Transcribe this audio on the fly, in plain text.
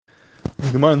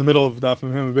The Gemara in the middle of Daf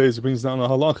Mem Beis brings down a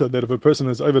halacha that if a person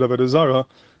is Aved Avodah Zara,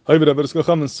 Aved Avodah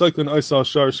Kochavim Soclim Isa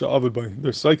Shar Sha'aved by.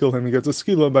 They cycle him, he gets a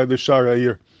skila by the Shar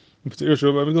Ayir. If it's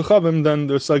Irshur Avodah Kochavim, then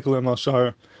they cycle him al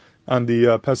Shar on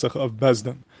the Pesach of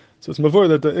Bezdin. So it's mavur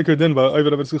that the Iker Din by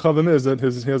Aved Avodah Kochavim is that he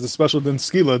has a special Din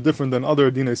skila different than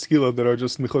other Dinei skila that are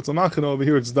just Michutz Machana. Over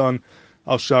here it's done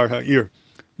al Shar Ha'ir.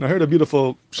 And I heard a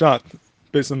beautiful shot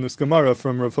based on this Gemara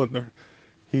from Rav Hutner.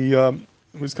 He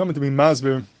was coming to be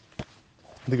Masbir.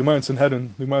 The Gemara in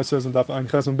Sanhedrin, the Gemara says in Daf Ein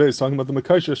Chesam Beis, talking about the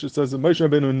Mekoshish, it says that Moshe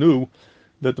Rabbeinu knew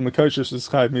that the Mekoshish is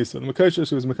Chayv Misa. The Mekoshish,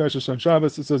 he was Mekoshish on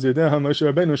Shabbos, it says, Yedeha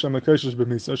Moshe Rabbeinu Shem Mekoshish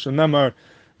B'Misa, Shenamar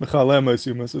Mechalem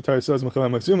Mesiumas. The Torah says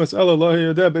Mechalem Mesiumas, Ela Lo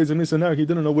Yedeh Beis Misa Nar, he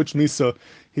didn't know which Misa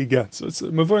he gets. So it's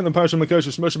before in the Parsha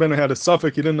Mekoshish, Moshe Rabbeinu had a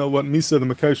suffix, he didn't know what Misa the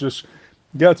Mekoshish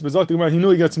gets, but Zok the Gemara, he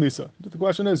knew he gets Misa. The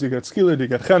question is, he gets Skila, he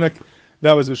gets Chenek,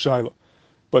 that was his Shiloh.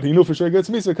 But he knew for sure he gets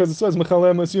Misa because it says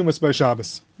Mechalem Mesiumas by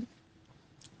Shabbos.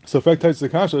 So, in fact, the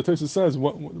Kasha, the Tosfos says,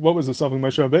 what was the suffix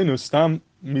Moshe Rabbeinu? Stam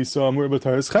Misa Amur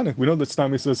B'Torah is Chenek. We know that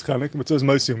Stam Misa is Chenek, but it says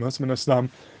Mosiumas, Mina Stam.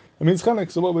 It means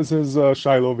Chenek. So, what was his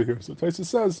Shiloh over here? So,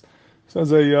 Tosfos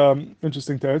says a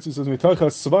interesting text. He says,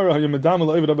 Mitachas Svara Hayamedam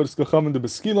L'Aved Avodas Kochavim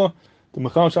DeBeskila the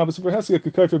Mechal Shabbos for Hesia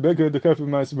Kekayfer Beker the Kayfer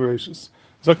Ma'aser Bereshis.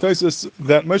 So, Tosfos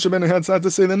that Moshe Rabbeinu had to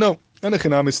say that no,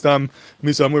 Enechinam Stam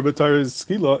Misa Amur B'Torah is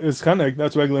Skila is Chenek.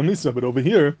 That's regular Misa, but over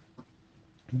here,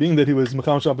 being that he was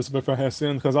Mechal Shabbos for Hesi,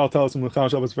 and Chazal tells him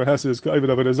Mechal Shabbos for Hesi is Aved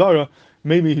Avodah Zara,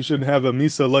 maybe he should have a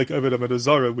Misa like Aved Avodah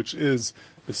Zara, which is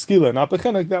the Skila, not the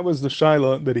Chenek. That was the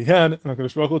Shaila that he had. And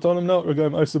HaKadosh Baruch Hu told him, no,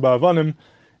 Regaim Osu Ba'avanim.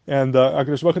 And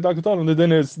HaKadosh Baruch Hu told him, the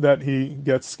din is that he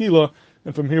gets Skila,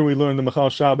 and from here we learn the Mechal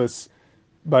Shabbos,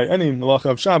 by any Malacha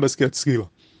of Shabbos, gets Skila.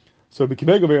 So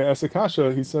B'kibeg over here,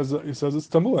 Asakasha, he says it's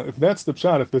Tamua. If that's the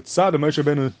pshat, if the tzad of Moshe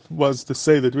Rabbeinu was to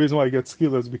say that the reason why he gets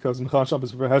skila is because Mechal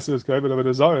Shabbos for Hesed is Aved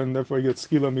Avodah Zara, and therefore he gets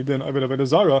skila midin Aved Avodah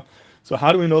Zara. So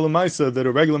how do we know Lemaisa that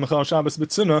a regular Mechal Shabbos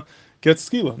b'tzina gets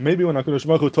skila? Maybe when HaKadosh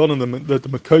Baruch Hu told him that the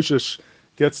Mekoshish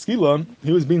gets skila,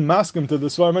 he was being maskim to the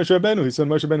Svar Moshe Rabbeinu. He said,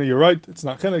 Moshe Rabbeinu, you're right, it's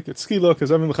not chenek, it's skila,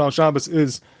 because every Mechal Shabbos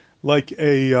is like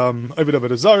a Aved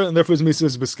Avodah Zara, and therefore his Misa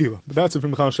is Beskila. But that's if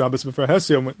from Mechal Shabbos before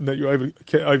Hesia that you're Aved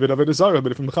Avodah Zara.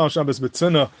 But if from Mechal Shabbos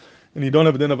B'tzina and you don't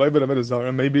have a din of Aved Avodah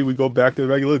Zara, maybe we go back to the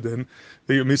regular din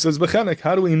that your Misa is B'chenek.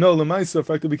 How do we know Lemaisa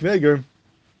effectively Kveger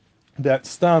that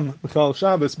Stam Mechal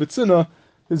Shabbos B'tzina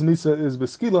his Misa is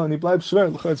Beskila and he bleibt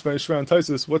shver? It's very shver on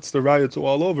Taisus. What's the raya to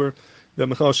all over that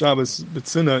Mechal Shabbos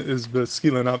B'tzina is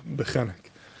Beskila, not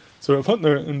B'chenek? So Rav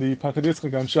Hutner in the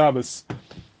Pakaditzchak on Shabbos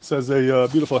says a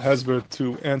beautiful hesber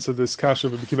to answer this kasha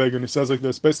of B'kiveg, and he says like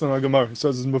this, based on our Gemara. He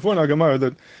says before in our Gemara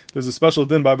that there's a special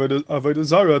din by Avodah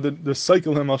Zara that they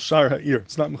cycle him al Shar Ha'ir.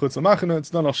 It's not Mechutz Machana,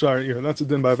 it's not al Shar Ha'ir. That's a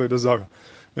din by Avodah Zara.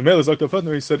 The Mele Zakta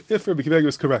Hutner, he said, if Rabbi Kiveg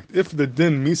is correct, if the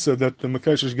din Misa that the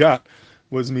Mekoshish got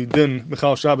was midin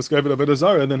Mechal Shabbos Aved Avodah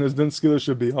Zara, then his din skila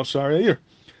should be al Shar Ha'ir.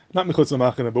 Not Mechutz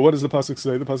Machana, but what does the pasuk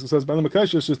say? The pasuk says by the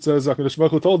Mekoshish, it says HaKadosh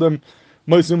Baruch Hu told him,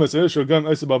 Moisumas Irshur Gam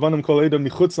Osu Ba'avanim Kol Edom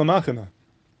Michutz Machana.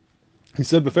 He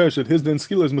said beferish that his din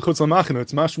skila is mechutz machana.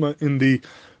 It's mashma in the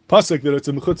pasuk that it's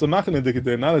a mechutz machana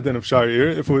dikadeh, not a din of Shar Ha'ir.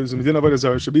 If it was a din of Avodah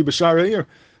Zara, it should be b'Shar Ha'ir.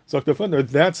 So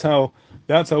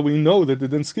that's how we know that the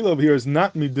din skila over here is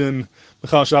not midin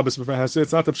Mechal Shabbos b'Frei Hesed.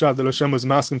 It's not the pshat that Hashem was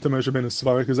masking to Moshe Rabbeinu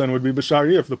Svar, because then it would be b'Shar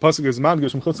Ha'ir. If the pasuk is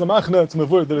madgish mechutz machana, it's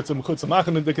mavur that it's a mechutz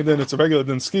machana dikadeh. It's a regular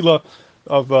din skila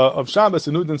of Shabbos,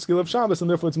 a new din skila of Shabbos, and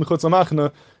therefore it's mechutz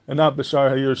machana and not b'Shar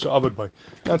Ha'ir she'aved by.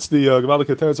 That's the Gavaldik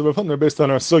Teretz of Rav Hutner based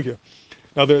on our sugya.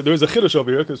 Now there is a chiddush over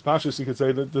here, because Pashas you could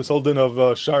say that this whole din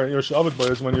of Shar Ha'ir she'aved by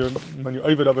is when you're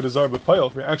Aved Avodah Zara b'Payil.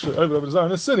 If you're actually Aved Avodah Zara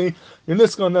in a city, you're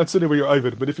niska in that city where you're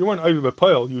Aved. But if you weren't Aved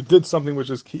b'Payil, you did something which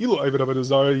is Ki'ilu Aved Avodah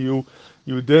Zara, you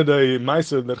did a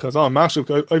Ma'aser that Chazal Mashuk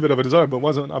Aved Avodah Zara, but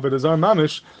wasn't Avodah Zara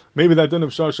Mamish, maybe that din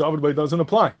of Shar she'aved by doesn't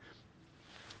apply.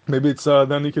 Maybe it's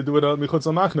then you could do it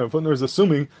michutz machna. Hutner is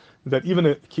assuming that even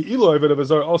a ki'ilu Aved Avodah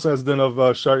Zara also has din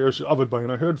of Shar Ha'ir she'aved by.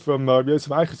 And I heard from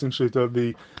Yosef Eichenstein Shlita of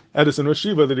the Edison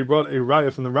Rashiva that he brought a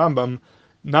raya from the Rambam,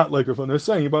 not like Hutner is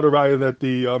saying. He brought a raya that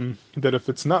that if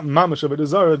it's not mamash Avodah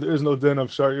Zara, there is no din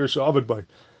of Shar Ha'ir she'aved by,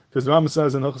 because the Rambam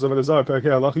says in Hilchos Avodah Zara Perkei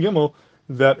Halacha Gimel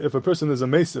that if a person is a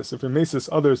mesis, if he mesis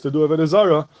others to do Avodah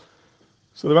Zara,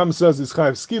 so the Rambam says it's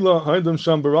chayav skila ha'idam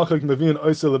sham barachik mevi'in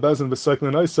oisei lebezin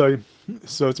v'cyclin oisei.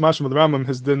 So it's mashma the Rambam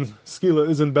his din skila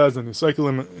is in bezin. You cycle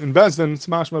him in bezin. It's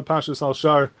mashma pashas al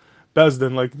shar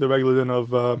bezdin like the regular din of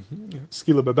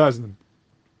skila bebezdin.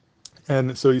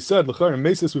 And so he said l'char in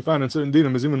mesis we find in certain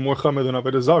dinim is even more chamer than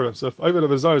Avodah Zara. So if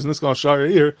Avodah Zara is niskal al Shar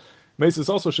Ha'ir, mesis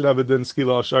also should have a din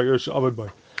skila al Shar Ha'ir she'aved by.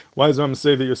 Why does Rambam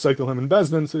say that you're cycle him in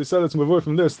Bezdin? So he said it's mavur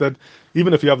from this, that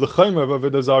even if you have the chaymer of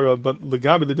Avodah Zarah, but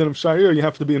legabi the din of Sha'ir, you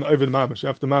have to be an Ovid Mamish. You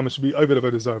have to Mamish be Ovid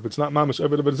Avodah Zarah. If it's not Mamish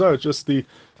Ovid Avodah Zarah, it's just the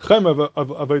chaymer of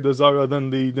Avodah Zarah,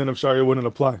 then the din of Sha'ir wouldn't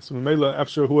apply. So Mela,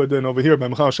 after who din over here by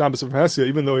Mechal Shabbos of Hasia,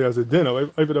 even though he has a din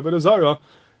of Ovid Avodah Zarah,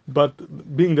 but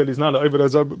being that he's not an Ovid Avodah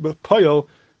Zarah but Payal,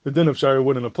 the din of Sha'ir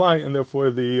wouldn't apply, and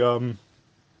therefore there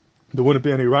wouldn't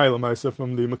be any Raya L'maisa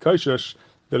from the Mekoshesh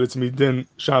that it's midin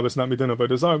Shabbos, not midin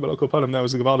Avodah Zarah. But I'll call part of that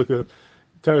was the Gavaldik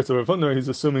character of Hutner. He's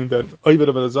assuming that Ovid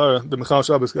Avodah Zarah, the Mechal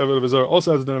Shabbos, Ovid Avodah Zarah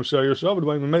also has a din of Sha'ir, Shaved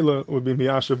by Mela would be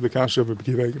Miyashav, the Kashav, or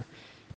B'Kiveger.